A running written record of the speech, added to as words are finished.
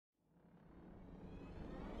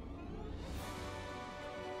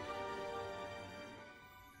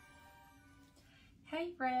Hi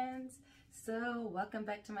friends, so welcome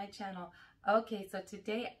back to my channel. Okay, so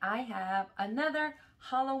today I have another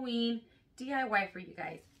Halloween DIY for you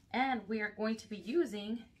guys, and we are going to be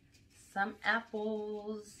using some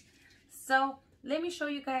apples. So let me show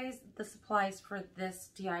you guys the supplies for this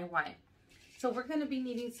DIY. So we're going to be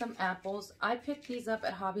needing some apples. I picked these up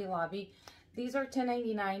at Hobby Lobby. These are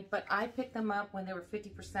 $10.99, but I picked them up when they were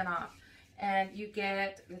 50% off. And you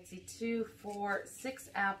get, let's see, 2, 4, 6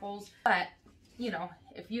 apples. But, you know,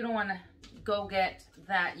 if you don't want to go get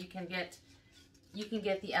that, you can get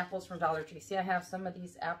the apples from Dollar Tree. See, I have some of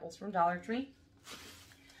these apples from Dollar Tree.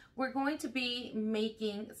 We're going to be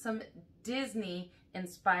making some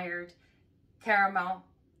Disney-inspired caramel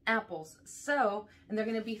apples. So, and they're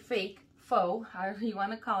going to be faux, however you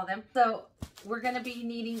want to call them. So, we're going to be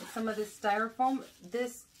needing some of this styrofoam.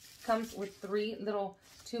 This comes with 3 little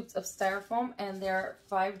tubes of styrofoam, and they're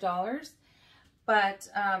 $5. But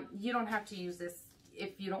you don't have to use this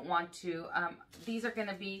if you don't want to. These are going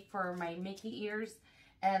to be for my Mickey ears,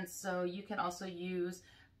 and so you can also use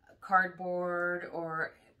cardboard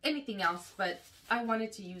or anything else, but I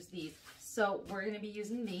wanted to use these. So we're going to be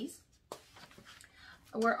using these.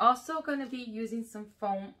 We're also going to be using some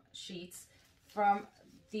foam sheets from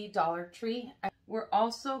the Dollar Tree. We're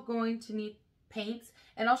also going to need paints,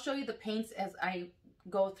 and I'll show you the paints as I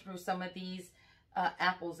go through some of these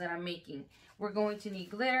apples that I'm making. We're going to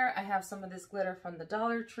need glitter. I have some of this glitter from the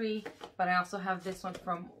Dollar Tree, but I also have this one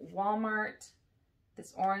from Walmart,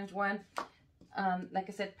 this orange one. Like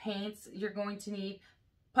I said, paints. You're going to need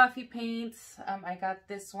puffy paints. I got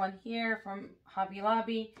this one here from Hobby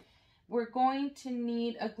Lobby. We're going to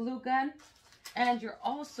need a glue gun, and you're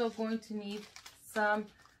also going to need some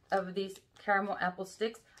of these caramel apple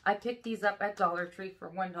sticks. I picked these up at Dollar Tree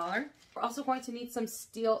for $1. We're also going to need some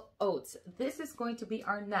steel oats. This is going to be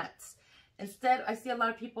our nuts. Instead, I see a lot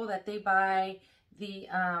of people that they buy the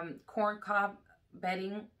corn cob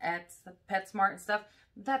bedding at PetSmart and stuff.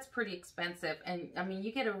 That's pretty expensive. And I mean,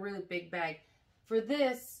 you get a really big bag. For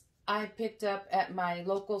this, I picked up at my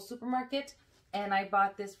local supermarket, and I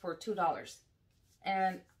bought this for $2.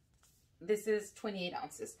 And this is 28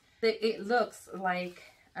 ounces. It looks like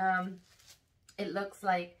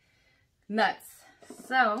nuts.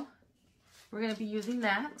 So we're going to be using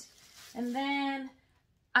that. And then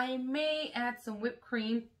I may add some whipped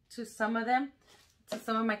cream to some of them, to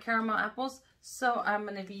some of my caramel apples. So I'm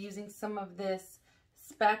going to be using some of this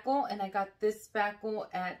spackle, and I got this spackle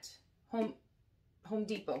at Home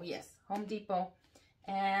Depot. Yes, Home Depot.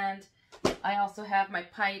 And I also have my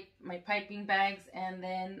piping bags, and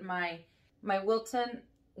then my Wilton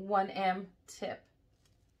 1M tip.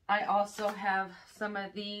 I also have some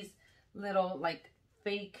of these little like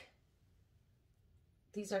fake,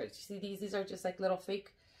 these are just like little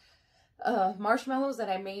fake marshmallows that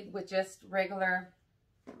I made with just regular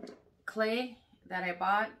clay that I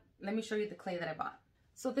bought. Let me show you the clay that I bought.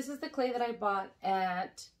 So this is the clay that I bought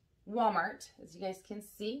at Walmart, as you guys can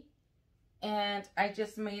see. And I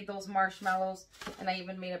just made those marshmallows, and I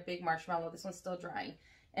even made a big marshmallow. This one's still drying.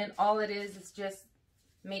 And all it is just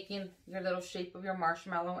making your little shape of your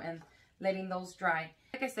marshmallow and letting those dry.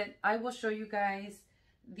 Like I said, I will show you guys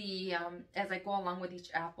the as I go along with each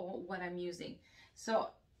apple what I'm using.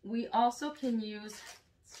 So we also can use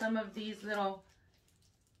some of these little,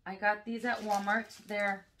 I got these at Walmart.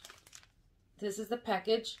 This is the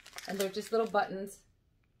package, and they're just little buttons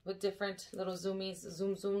with different little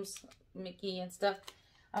zooms, Mickey and stuff.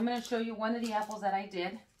 I'm going to show you one of the apples that I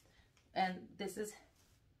did, and this is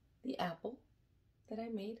the apple that I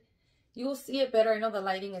made. You will see it better. I know the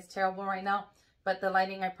lighting is terrible right now, but the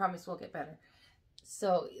lighting I promise will get better.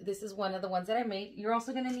 So this is one of the ones that I made. You're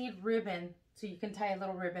also going to need ribbon, so you can tie a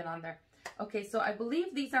little ribbon on there. Okay, so I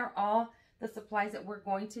believe these are all the supplies that we're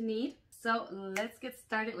going to need. So let's get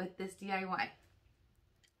started with this DIY.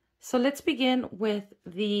 So let's begin with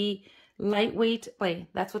the lightweight clay.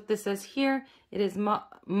 That's what this says here. It is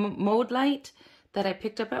Mode Light that I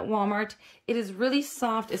picked up at Walmart. It is really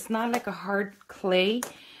soft. It's not like a hard clay,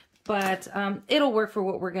 but it'll work for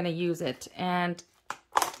what we're going to use it. And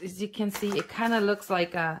as you can see, it kind of looks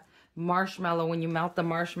like a marshmallow when you melt the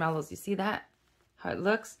marshmallows. You see that? How it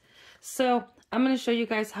looks? So I'm going to show you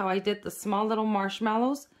guys how I did the small little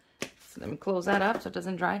marshmallows. So let me close that up so it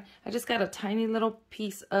doesn't dry. I just got a tiny little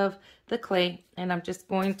piece of the clay, and I'm just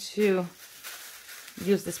going to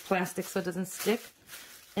use this plastic so it doesn't stick.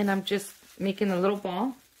 And I'm just making a little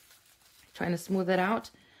ball, trying to smooth it out.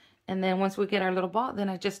 And then once we get our little ball, then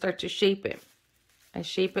I just start to shape it. I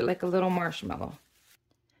shape it like a little marshmallow.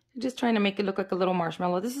 I'm just trying to make it look like a little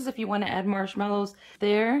marshmallow. This is if you want to add marshmallows.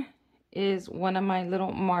 There is one of my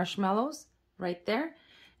little marshmallows right there.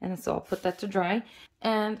 And so I'll put that to dry.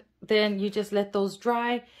 And then you just let those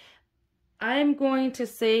dry. I'm going to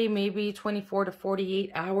say maybe 24 to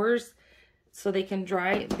 48 hours so they can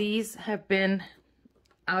dry. These have been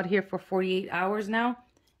out here for 48 hours now,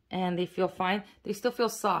 and they feel fine. They still feel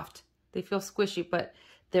soft. They feel squishy, but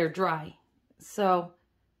they're dry. So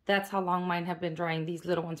that's how long mine have been drying, these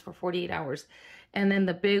little ones, for 48 hours. And then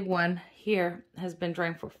the big one here has been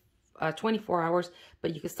drying for 24 hours,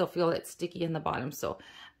 but you can still feel it sticky in the bottom. So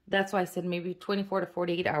that's why I said maybe 24 to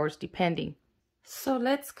 48 hours, depending. So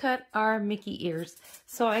let's cut our Mickey ears.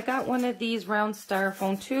 So I got one of these round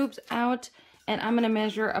styrofoam tubes out, and I'm going to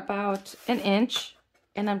measure about 1 inch,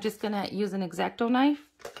 and I'm just going to use an X-Acto knife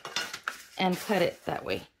and cut it that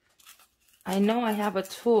way. I know I have a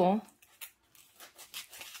tool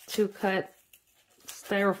to cut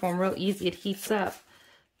styrofoam real easy. It heats up,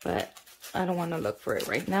 but I don't want to look for it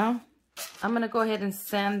right now. I'm going to go ahead and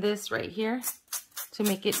sand this right here to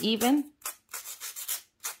make it even.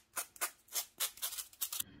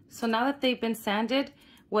 So now that they've been sanded,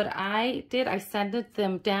 what I did, I sanded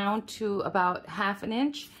them down to about 1/2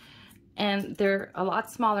 inch, and they're a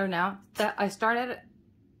lot smaller now. That I started at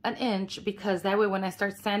 1 inch because that way when I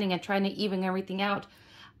start sanding and trying to even everything out,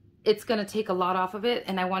 it's going to take a lot off of it,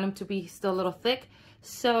 and I want them to be still a little thick.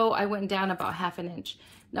 So I went down about 1/2 inch.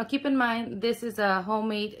 Now keep in mind, this is a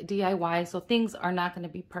homemade DIY, so things are not going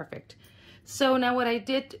to be perfect. So now what I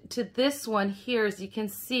did to this one here, as you can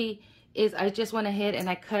see, is I just went ahead and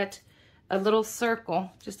I cut a little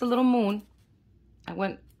circle, just a little moon. I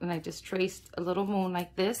went and I just traced a little moon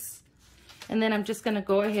like this. And then I'm just going to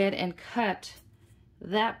go ahead and cut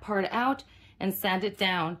that part out and sand it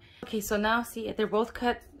down. Okay, so now see, they're both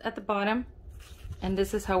cut at the bottom. And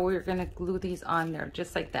this is how we're going to glue these on there,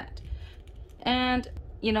 just like that. And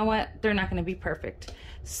you know what? They're not going to be perfect.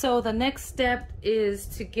 So the next step is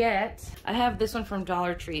to get, I have this one from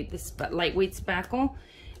Dollar Tree, this lightweight spackle.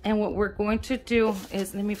 And what we're going to do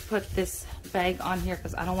is, let me put this bag on here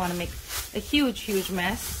because I don't want to make a huge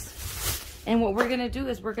mess. And what we're going to do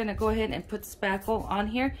is we're going to go ahead and put spackle on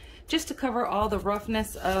here just to cover all the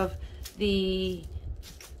roughness of the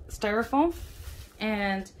styrofoam.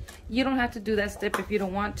 And you don't have to do that step if you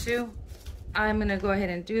don't want to. I'm going to go ahead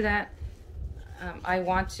and do that. I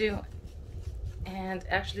want to. And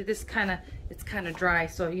actually this it's kind of dry.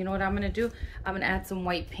 So you know what I'm going to do? I'm going to add some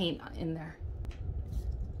white paint in there.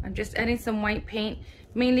 I'm just adding some white paint,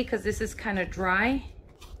 mainly because this is kind of dry.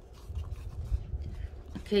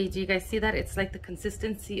 Okay, do you guys see that? It's like the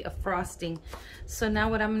consistency of frosting. So now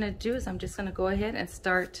what I'm going to do is I'm just going to go ahead and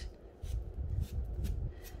start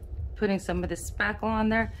putting some of this spackle on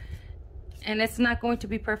there. And it's not going to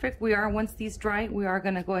be perfect. Once these dry, we are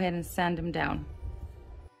going to go ahead and sand them down.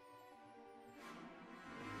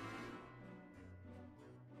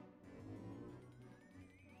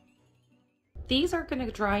 These are going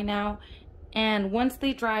to dry now, and once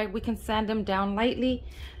they dry, we can sand them down lightly.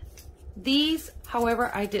 These, however,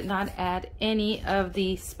 I did not add any of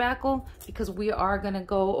the spackle because we are going to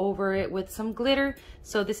go over it with some glitter.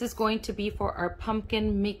 So this is going to be for our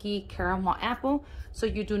pumpkin Mickey caramel apple. So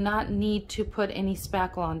you do not need to put any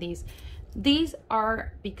spackle on these. These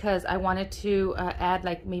are because I wanted to add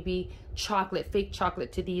like maybe chocolate, fake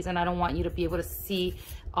chocolate to these, and I don't want you to be able to see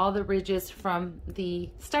all the ridges from the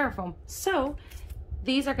styrofoam. So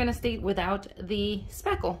these are going to stay without the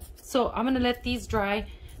spackle. So I'm going to let these dry.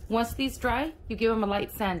 Once these dry, you give them a light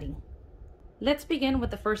sanding. Let's begin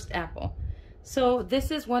with the first apple. So this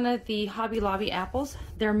is one of the Hobby Lobby apples.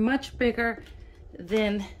 They're much bigger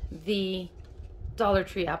than the Dollar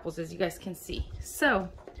Tree apples, as you guys can see. So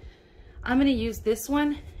I'm going to use this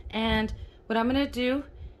one, and what I'm going to do,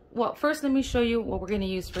 well, first let me show you what we're going to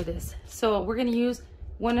use for this. So we're going to use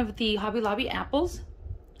one of the Hobby Lobby apples.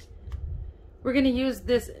 We're going to use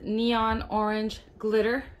this neon orange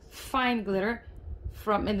glitter, fine glitter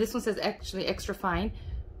from, and this one says actually extra fine,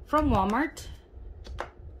 from Walmart.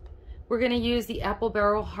 We're going to use the Apple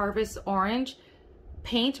Barrel Harvest Orange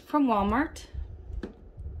paint from Walmart.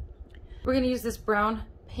 We're going to use this brown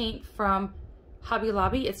paint from Hobby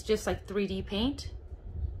Lobby. It's just like 3D paint.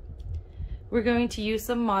 We're going to use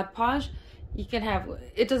some Mod Podge. You can have,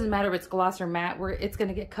 it doesn't matter if it's gloss or matte, it's going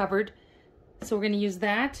to get covered. So we're going to use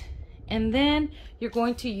that. And then you're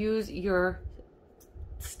going to use your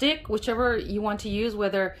stick, whichever you want to use,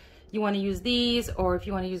 whether you want to use these or if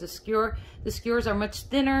you want to use a skewer. The skewers are much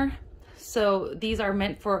thinner, so these are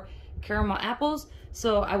meant for caramel apples.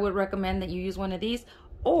 So I would recommend that you use one of these.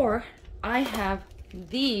 Or I have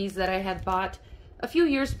these that I had bought a few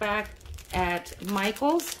years back at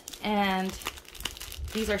Michael's, and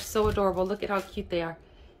these are so adorable. Look at how cute they are.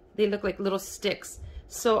 They look like little sticks.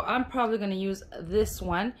 So I'm probably going to use this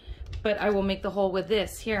one, but I will make the hole with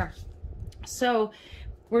this here. So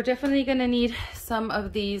we're definitely going to need some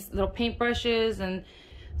of these little paint brushes, and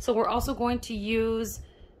so we're also going to use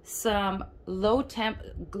some low temp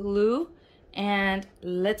glue, and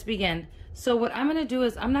let's begin. So what I'm going to do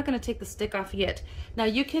is I'm not going to take the stick off yet. Now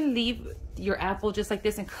you can leave your apple just like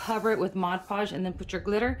this and cover it with Mod Podge and then put your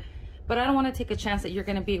glitter, but I don't want to take a chance that you're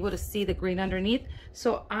going to be able to see the green underneath.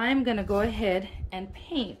 So I'm going to go ahead and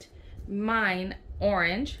paint mine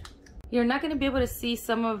orange. You're not going to be able to see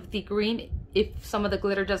some of the green if some of the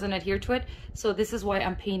glitter doesn't adhere to it. So this is why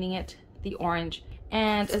I'm painting it the orange.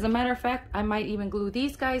 And as a matter of fact, I might even glue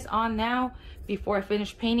these guys on now before I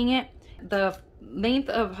finish painting it. The length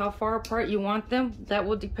of how far apart you want them, that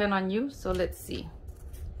will depend on you. So let's see.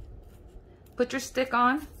 Put your stick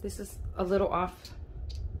on. This is a little off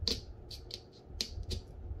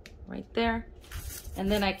right there. And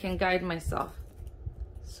then I can guide myself.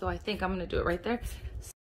 So I think I'm going to do it right there.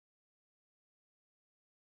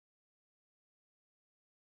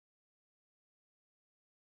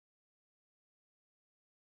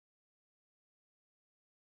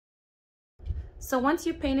 So once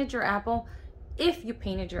you painted your apple, if you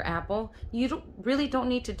painted your apple, you really don't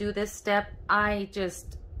need to do this step. I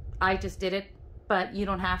just did it, but you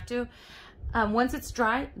don't have to. Once it's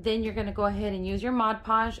dry, then you're gonna go ahead and use your Mod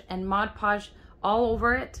Podge and Mod Podge all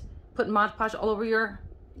over it. Put Mod Podge all over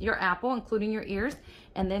your apple, including your ears,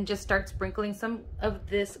 and then just start sprinkling some of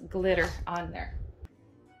this glitter on there.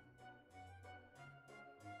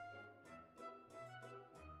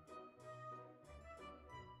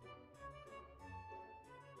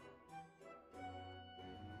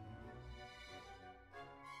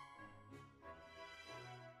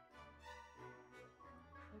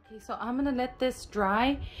 Okay, so I'm gonna let this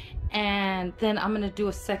dry, and then I'm gonna do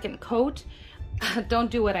a second coat.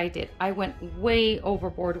 Don't do what I did. I went way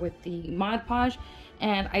overboard with the Mod Podge,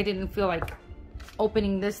 and I didn't feel like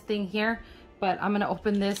opening this thing here, but I'm gonna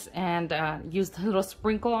open this and use the little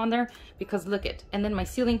sprinkle on there, because look it. And then my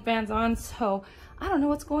ceiling fan's on, so I don't know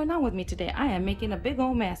what's going on with me today. I am making a big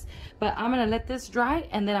old mess, but I'm gonna let this dry,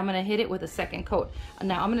 and then I'm gonna hit it with a second coat.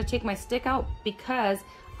 Now I'm gonna take my stick out because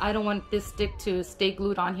I don't want this stick to stay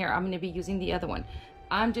glued on here. I'm going to be using the other one.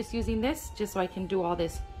 I'm just using this just so I can do all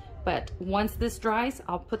this. But once this dries,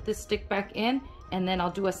 I'll put this stick back in, and then I'll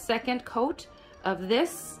do a second coat of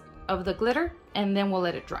this, of the glitter, and then we'll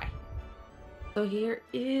let it dry. So here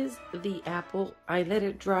is the apple. I let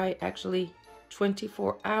it dry actually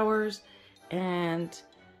 24 hours, and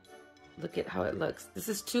look at how it looks. This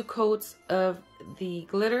is 2 coats of the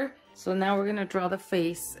glitter. So now we're going to draw the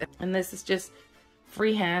face, and this is just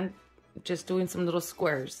freehand, just doing some little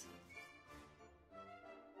squares.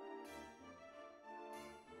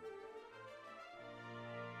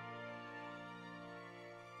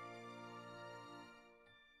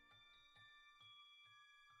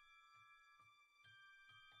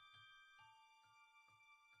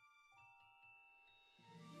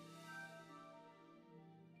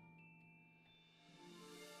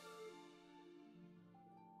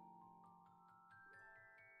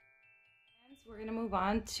 We're gonna move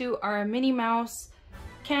on to our Minnie Mouse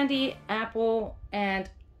candy apple, and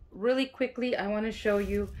really quickly I want to show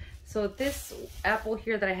you. So this apple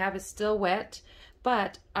here that I have is still wet,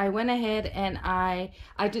 but I went ahead and I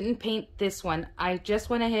didn't paint this one. I just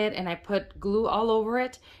went ahead and I put glue all over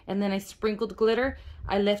it, and then I sprinkled glitter.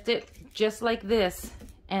 I left it just like this,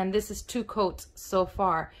 and this is 2 coats so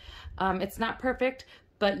far. It's not perfect,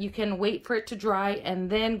 but you can wait for it to dry and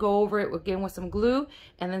then go over it again with some glue,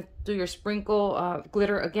 and then do your sprinkle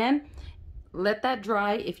glitter again. Let that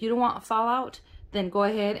dry. If you don't want fallout, then go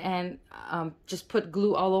ahead and just put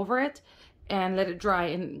glue all over it and let it dry.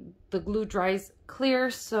 And the glue dries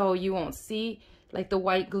clear, so you won't see like the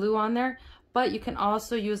white glue on there. But you can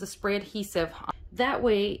also use a spray adhesive. That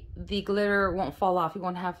way the glitter won't fall off. You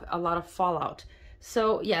won't have a lot of fallout.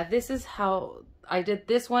 So yeah, this is how I did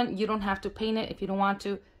this one. You don't have to paint it if you don't want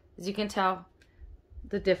to. As you can tell,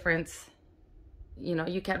 the difference, you know,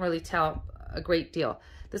 you can't really tell a great deal.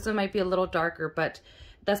 This one might be a little darker, but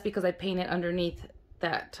that's because I painted underneath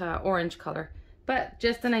that orange color. But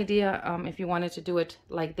just an idea if you wanted to do it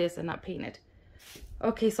like this and not paint it.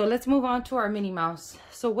 Okay, so let's move on to our Minnie Mouse.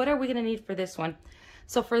 So what are we gonna need for this one?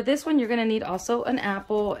 So for this one, you're gonna need also an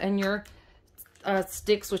apple and your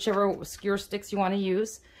sticks, whichever skewer sticks you wanna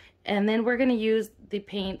use. And then we're gonna use the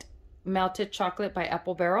paint Melted Chocolate by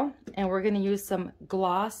Apple Barrel, and we're gonna use some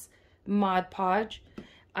gloss Mod Podge.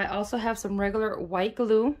 I also have some regular white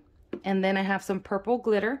glue, and then I have some purple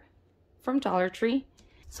glitter from Dollar Tree.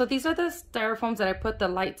 So these are the styrofoams that I put the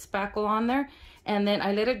light spackle on there, and then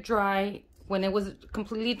I let it dry when it was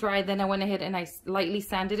completely dry, then I went ahead and I lightly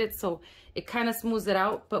sanded it, so it kind of smooths it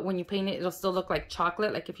out, but when you paint it, it'll still look like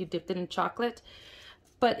chocolate, like if you dipped it in chocolate.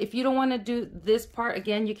 But if you don't want to do this part,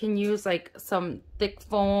 again, you can use like some thick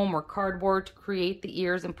foam or cardboard to create the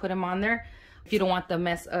ears and put them on there, if you don't want the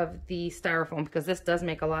mess of the styrofoam, because this does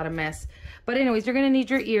make a lot of mess. But anyways, you're going to need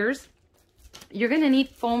your ears. You're going to need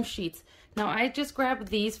foam sheets. Now, I just grabbed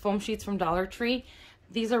these foam sheets from Dollar Tree.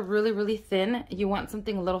 These are really, really thin. You want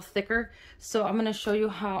something a little thicker. So I'm going to show you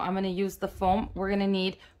how I'm going to use the foam. We're going to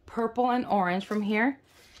need purple and orange from here.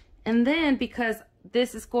 And then, because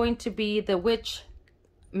this is going to be the Witch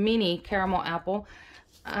Mini Caramel Apple,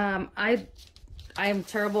 I am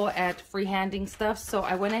terrible at freehanding stuff. So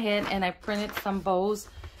I went ahead and I printed some bows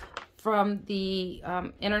from the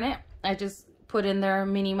internet. I just put in there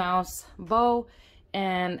Minnie Mouse bow,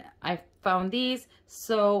 and I found these.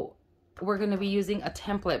 So we're going to be using a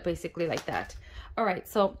template basically like that. All right,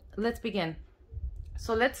 so let's begin.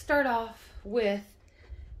 So let's start off with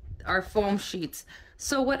our foam sheets.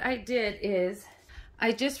 So what I did is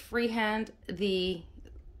I just freehand the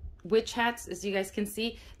witch hats, as you guys can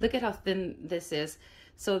see. Look at how thin this is.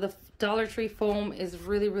 So the Dollar Tree foam is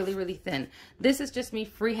really, really, really thin. This is just me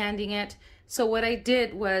freehanding it. So what I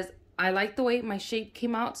did was I liked the way my shape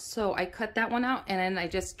came out, so I cut that one out, and then I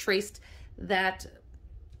just traced that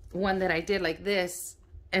one that I did like this,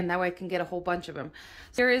 and now I can get a whole bunch of them.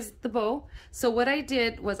 There is the bow. So what I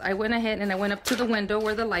did was I went ahead and I went up to the window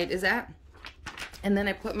where the light is at, and then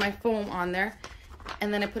I put my foam on there,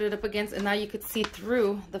 and then I put it up against, and now you could see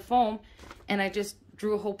through the foam, and I just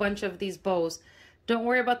drew a whole bunch of these bows. Don't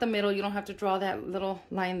worry about the middle. You don't have to draw that little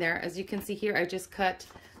line there. As you can see here, I just cut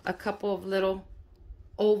a couple of little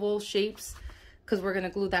oval shapes, because we're going to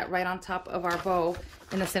glue that right on top of our bow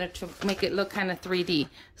in the center to make it look kind of 3D.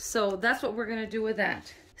 So that's what we're going to do with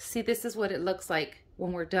that. See, this is what it looks like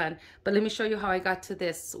when we're done. But let me show you how I got to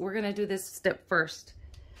this. We're going to do this step first.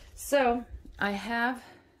 So I have,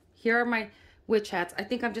 here are my witch hats. I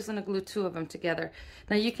think I'm just going to glue 2 of them together.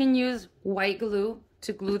 Now you can use white glue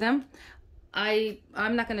to glue them. I'm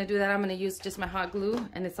not going to do that. I'm going to use just my hot glue,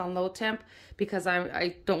 and it's on low temp because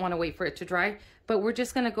I don't want to wait for it to dry. But we're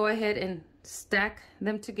just going to go ahead and stack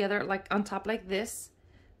them together like on top like this,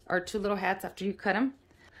 or 2 little hats after you cut them.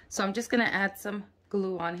 So I'm just going to add some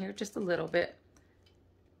glue on here, just a little bit.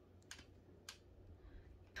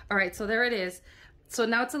 All right, so there it is. So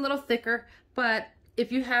now it's a little thicker, but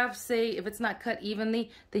if you have, say, if it's not cut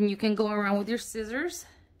evenly, then you can go around with your scissors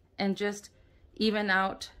and just even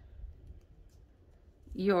out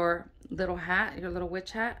your little hat, your little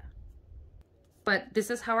witch hat. But this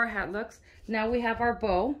is how our hat looks. Now we have our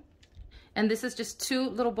bow, and this is just 2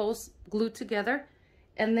 little bows glued together.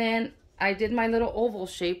 And then I did my little oval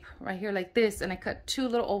shape right here like this, and I cut 2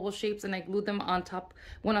 little oval shapes and I glued them on top,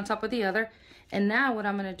 one on top of the other. And now what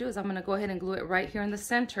I'm going to do is I'm going to go ahead and glue it right here in the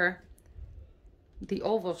center, the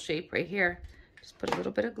oval shape right here. Just put a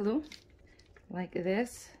little bit of glue like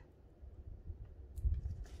this.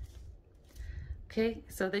 Okay,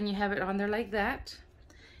 so then you have it on there like that.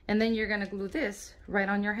 And then you're going to glue this right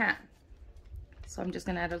on your hat. So I'm just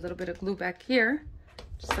going to add a little bit of glue back here,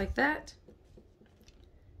 just like that.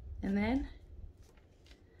 And then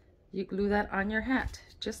you glue that on your hat,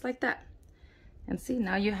 just like that. And see,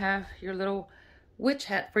 now you have your little witch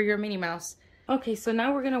hat for your Minnie Mouse. Okay, so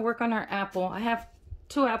now we're going to work on our apple. I have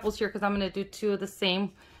 2 apples here because I'm going to do 2 of the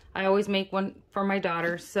same. I always make one for my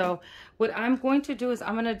daughter. So what I'm going to do is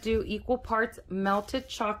I'm going to do equal parts melted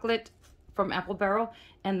chocolate from Apple Barrel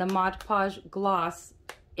and the Mod Podge gloss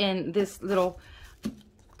in this little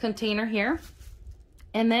container here.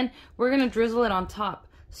 And then we're going to drizzle it on top.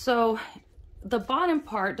 So the bottom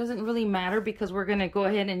part doesn't really matter because we're going to go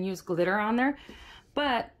ahead and use glitter on there.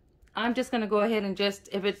 But I'm just going to go ahead and just,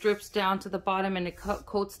 if it drips down to the bottom and it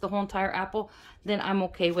coats the whole entire apple, then I'm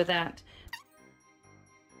okay with that.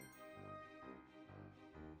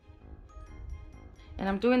 And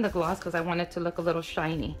I'm doing the gloss because I want it to look a little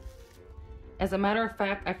shiny. As a matter of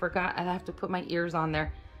fact, I forgot I have to put my ears on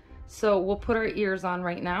there. So we'll put our ears on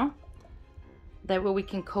right now. That way we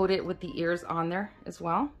can coat it with the ears on there as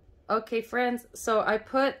well. Okay, friends, so I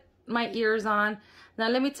put my ears on. Now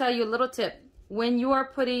let me tell you a little tip. When you are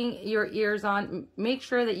putting your ears on, make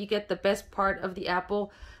sure that you get the best part of the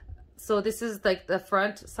apple. So this is like the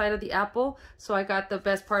front side of the apple. So I got the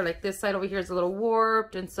best part, like this side over here is a little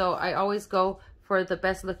warped. And so I always go for the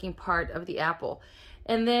best looking part of the apple.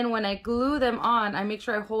 And then when I glue them on, I make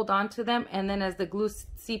sure I hold on to them. And then as the glue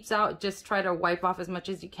seeps out, just try to wipe off as much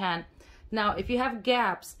as you can. Now, if you have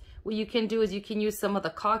gaps, what you can do is you can use some of the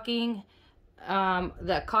caulking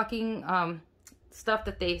stuff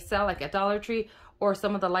that they sell like at Dollar Tree, or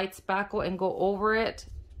some of the light spackle and go over it.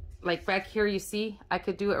 Like back here, you see, I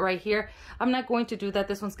could do it right here. I'm not going to do that.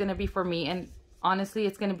 This one's going to be for me. And honestly,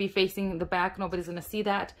 it's going to be facing the back. Nobody's going to see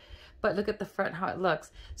that. But look at the front, how it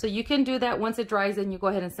looks. So you can do that once it dries, and you go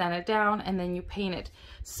ahead and sand it down, and then you paint it.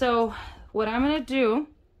 So what I'm going to do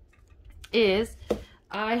is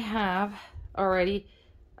I have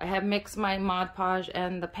mixed my Mod Podge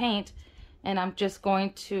and the paint, and I'm just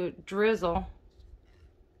going to drizzle.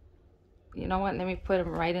 You know what? Let me put them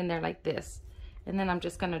right in there like this. And then I'm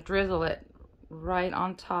just going to drizzle it right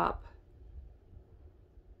on top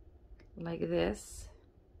like this.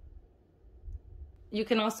 You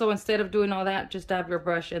can also, instead of doing all that, just dab your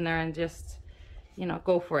brush in there and just, you know,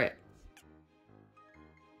 go for it.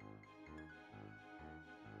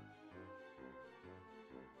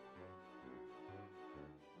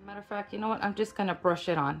 Matter of fact, you know what? I'm just going to brush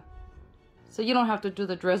it on. So you don't have to do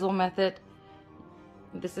the drizzle method.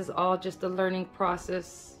 This is all just a learning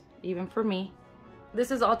process, even for me.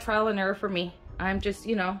 This is all trial and error for me. I'm just,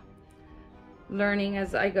 you know, learning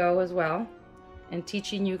as I go as well, and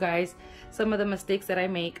teaching you guys some of the mistakes that I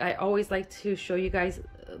make. I always like to show you guys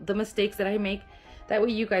the mistakes that I make. That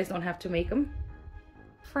way you guys don't have to make them.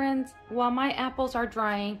 Friends, while my apples are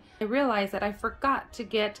drying, I realized that I forgot to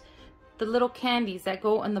get the little candies that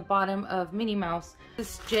go on the bottom of Minnie Mouse.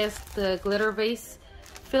 This is just the glitter vase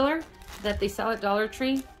filler that they sell at Dollar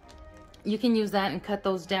Tree. You can use that and cut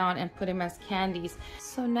those down and put them as candies.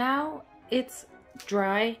 So now it's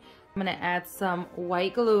dry. I'm gonna add some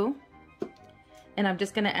white glue, and I'm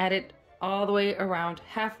just gonna add it all the way around,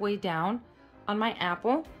 halfway down on my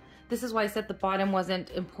apple. This is why I said the bottom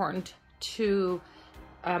wasn't important to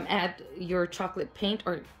add your chocolate paint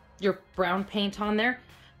or your brown paint on there.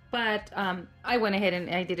 But I went ahead and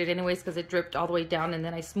I did it anyways because it dripped all the way down, and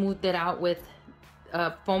then I smoothed it out with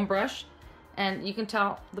a foam brush. And you can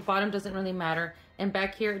tell the bottom doesn't really matter. And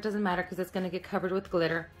back here, it doesn't matter because it's going to get covered with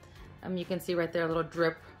glitter. You can see right there a little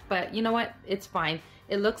drip. But you know what? It's fine.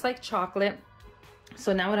 It looks like chocolate.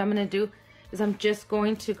 So now what I'm going to do is I'm just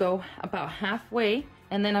going to go about halfway.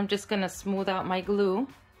 And then I'm just going to smooth out my glue.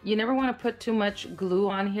 You never want to put too much glue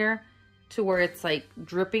on here to where it's like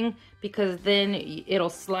dripping, because then it'll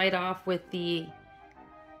slide off with the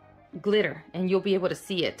glitter and you'll be able to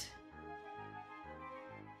see it.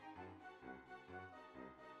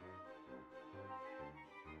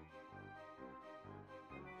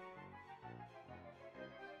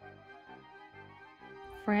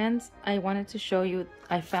 Friends, I wanted to show you,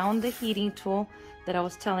 I found the heating tool that I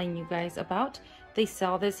was telling you guys about. They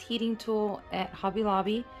sell this heating tool at Hobby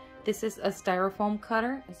Lobby. This is a styrofoam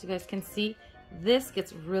cutter. As you guys can see, this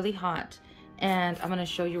gets really hot, and I'm going to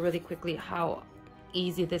show you really quickly how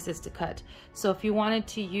easy this is to cut. So if you wanted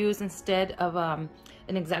to use, instead of an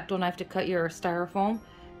X-Acto knife to cut your styrofoam,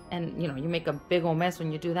 and you know, you make a big old mess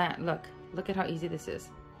when you do that, look at how easy this is.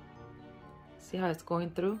 See how it's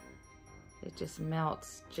going through? It just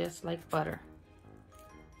melts just like butter.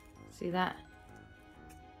 See that?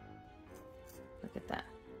 Look at that.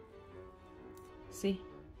 See?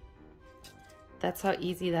 That's how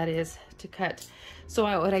easy that is to cut.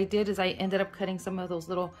 So what I did is I ended up cutting some of those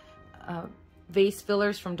little vase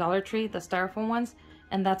fillers from Dollar Tree, the styrofoam ones,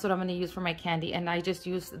 and that's what I'm going to use for my candy. And I just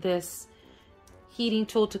used this heating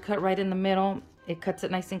tool to cut right in the middle. It cuts it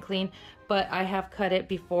nice and clean, but I have cut it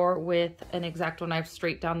before with an X-Acto knife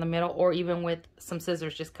straight down the middle, or even with some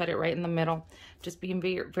scissors, just cut it right in the middle. Just being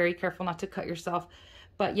very, very careful not to cut yourself.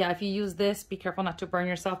 But yeah, if you use this, be careful not to burn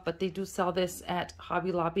yourself, but they do sell this at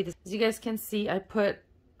Hobby Lobby. As you guys can see, I put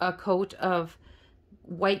a coat of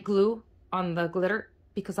white glue on the glitter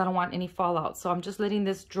because I don't want any fallout. So I'm just letting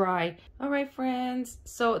this dry. All right, friends.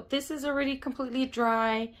 So this is already completely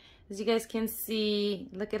dry. As you guys can see,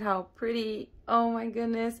 look at how pretty. Oh my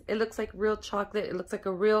goodness. It looks like real chocolate. It looks like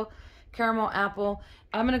a real caramel apple.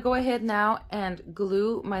 I'm going to go ahead now and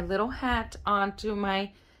glue my little hat onto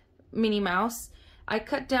my Minnie Mouse. I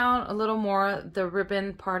cut down a little more the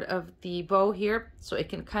ribbon part of the bow here so it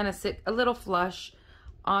can kind of sit a little flush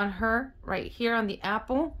on her right here on the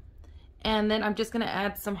apple. And then I'm just going to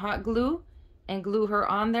add some hot glue and glue her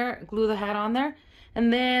on there, glue the hat on there.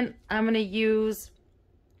 And then I'm going to use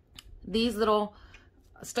these little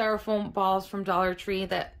styrofoam balls from Dollar Tree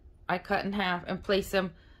that I cut in half and place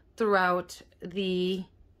them throughout the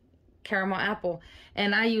caramel apple.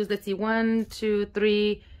 And I use, let's see, 1, 2,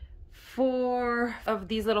 3, 4 of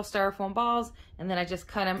these little styrofoam balls, and then I just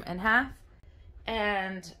cut them in half,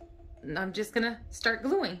 and I'm just gonna start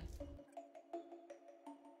gluing.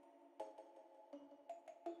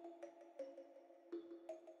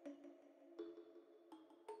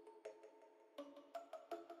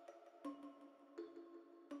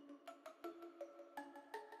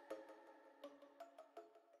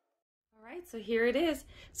 right, so here it is.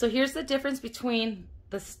 So here's the difference between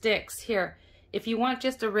the sticks here. If you want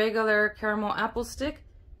just a regular caramel apple stick,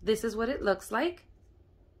 this is what it looks like.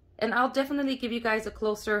 And I'll definitely give you guys a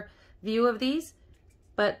closer view of these.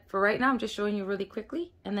 But for right now, I'm just showing you really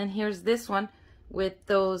quickly. And then here's this one with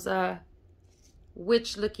those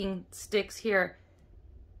witch-looking sticks here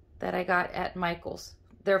that I got at Michael's.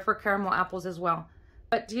 They're for caramel apples as well.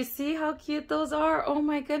 But do you see how cute those are? Oh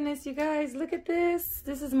my goodness, you guys, look at this.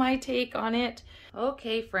 This is my take on it.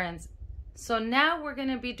 Okay, friends. So now we're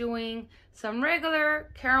gonna be doing some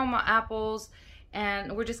regular caramel apples,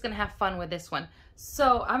 and we're just gonna have fun with this one.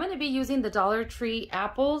 So I'm gonna be using the Dollar Tree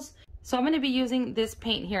apples. So I'm gonna be using this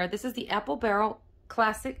paint here. This is the Apple Barrel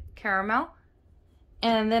Classic Caramel.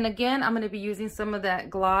 And then again, I'm gonna be using some of that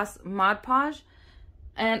gloss Mod Podge.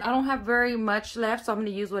 And I don't have very much left, so I'm gonna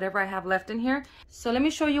use whatever I have left in here. So let me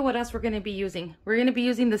show you what else we're gonna be using. We're gonna be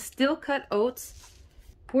using the Steel Cut Oats.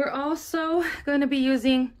 We're also gonna be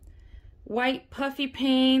using white puffy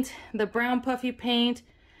paint, the brown puffy paint.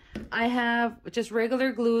 I have just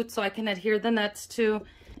regular glue so I can adhere the nuts to.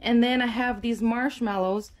 And then I have these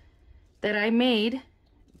marshmallows that I made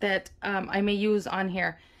that I may use on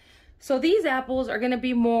here. So these apples are gonna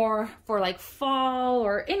be more for like fall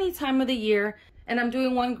or any time of the year. And I'm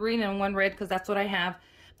doing one green and one red because that's what I have.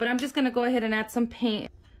 But I'm just gonna go ahead and add some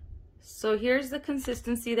paint. So here's the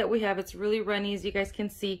consistency that we have. It's really runny, as you guys can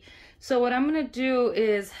see. So what I'm gonna do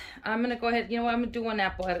is, I'm gonna go ahead, you know what, I'm gonna do one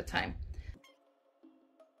apple at a time.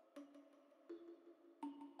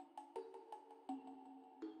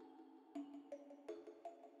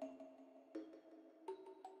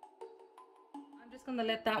 I'm just gonna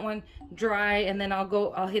let that one dry, and then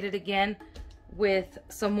I'll hit it again with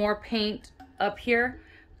some more paint up here.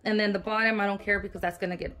 And then the bottom, I don't care because that's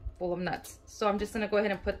gonna get full of nuts. So I'm just gonna go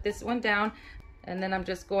ahead and put this one down, and then I'm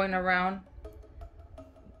just going around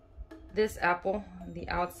this apple on the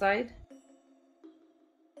outside.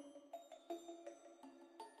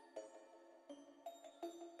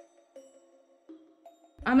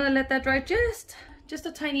 I'm gonna let that dry just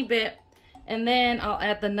a tiny bit, and then I'll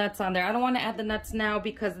add the nuts on there. I don't want to add the nuts now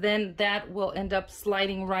because then that will end up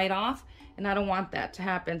sliding right off, and I don't want that to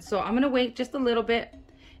happen. So I'm gonna wait just a little bit,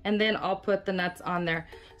 and then I'll put the nuts on there.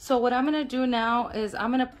 So what I'm gonna do now is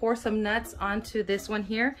I'm gonna pour some nuts onto this one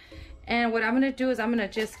here. And what I'm gonna do is I'm gonna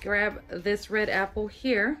just grab this red apple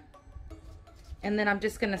here, and then I'm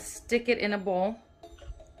just gonna stick it in a bowl.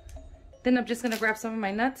 Then I'm just gonna grab some of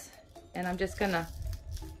my nuts, and I'm just gonna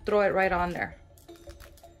throw it right on there,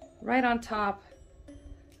 right on top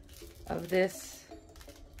of this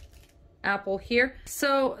apple here.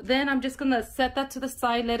 So then I'm just gonna set that to the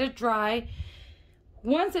side, let it dry.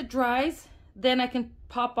 Once it dries, then I can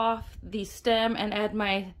pop off the stem and add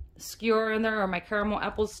my skewer in there, or my caramel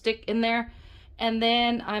apple stick in there. And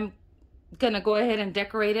then I'm gonna go ahead and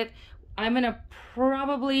decorate it. I'm gonna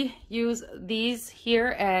probably use these here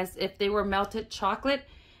as if they were melted chocolate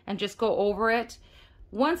and just go over it.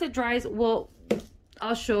 Once it dries,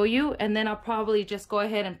 I'll show you, and then I'll probably just go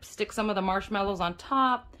ahead and stick some of the marshmallows on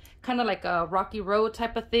top, kind of like a Rocky Road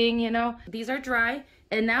type of thing, you know. These are dry,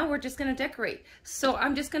 and now we're just gonna decorate. So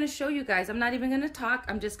I'm just gonna show you guys. I'm not even gonna talk.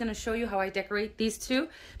 I'm just gonna show you how I decorate these two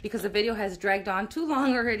because the video has dragged on too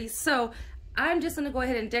long already. So I'm just gonna go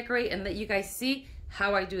ahead and decorate and let you guys see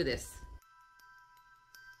how I do this.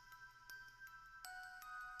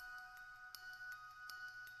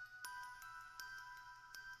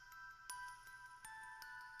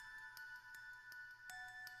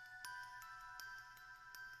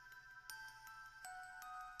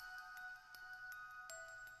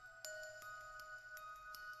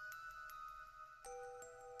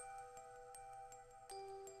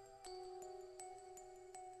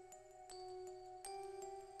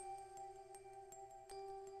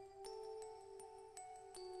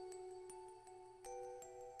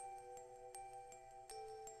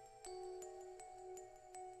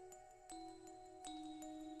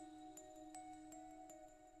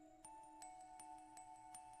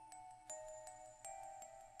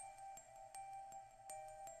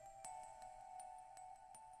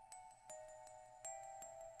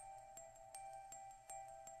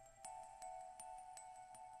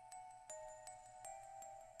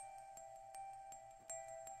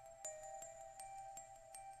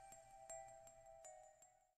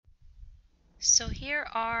 So here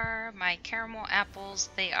are my caramel apples.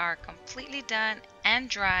 They are completely done and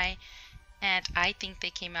dry, and I think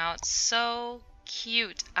they came out so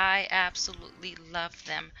cute. I absolutely love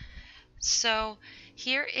them. So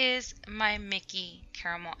here is my Mickey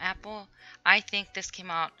caramel apple. I think this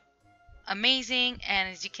came out amazing. And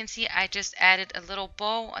as you can see, I just added a little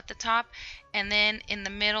bow at the top, and then in the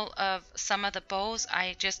middle of some of the bows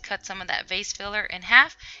I just cut some of that vase filler in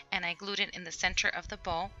half and I glued it in the center of the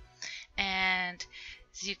bow. And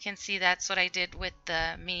as you can see, that's what I did with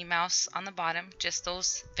the Minnie Mouse on the bottom, just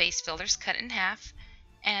those vase fillers cut in half,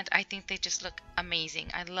 and I think they just look amazing.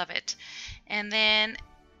 I love it. And then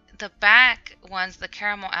the back ones, the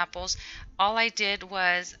caramel apples, all I did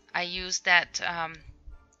was I used that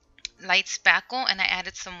light spackle and I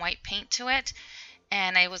added some white paint to it,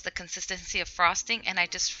 and it was the consistency of frosting, and I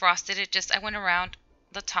just frosted it. I went around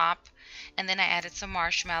the top, and then I added some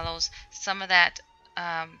marshmallows, some of that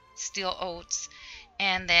steel oats,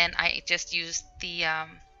 and then I just used the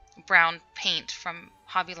brown paint from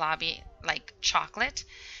Hobby Lobby, like chocolate.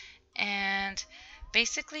 And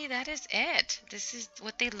basically that is it. This is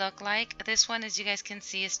what they look like. This one, as you guys can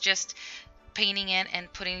see, is just painting it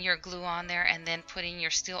and putting your glue on there and then putting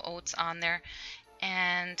your steel oats on there.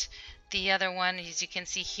 And the other one, as you can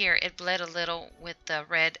see here, it bled a little with the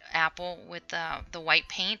red apple with the white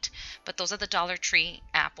paint, but those are the Dollar Tree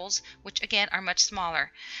apples, which again are much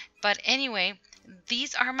smaller. But anyway,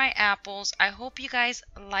 these are my apples. I hope you guys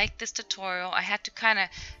like this tutorial. I had to kind of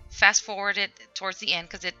fast forward it towards the end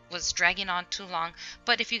because it was dragging on too long.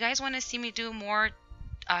 But if you guys want to see me do more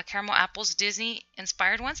caramel apples Disney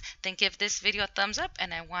inspired ones, then give this video a thumbs up.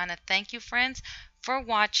 And I want to thank you, friends, for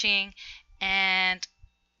watching, and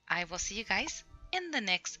I will see you guys in the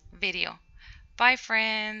next video. Bye,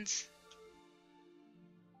 friends.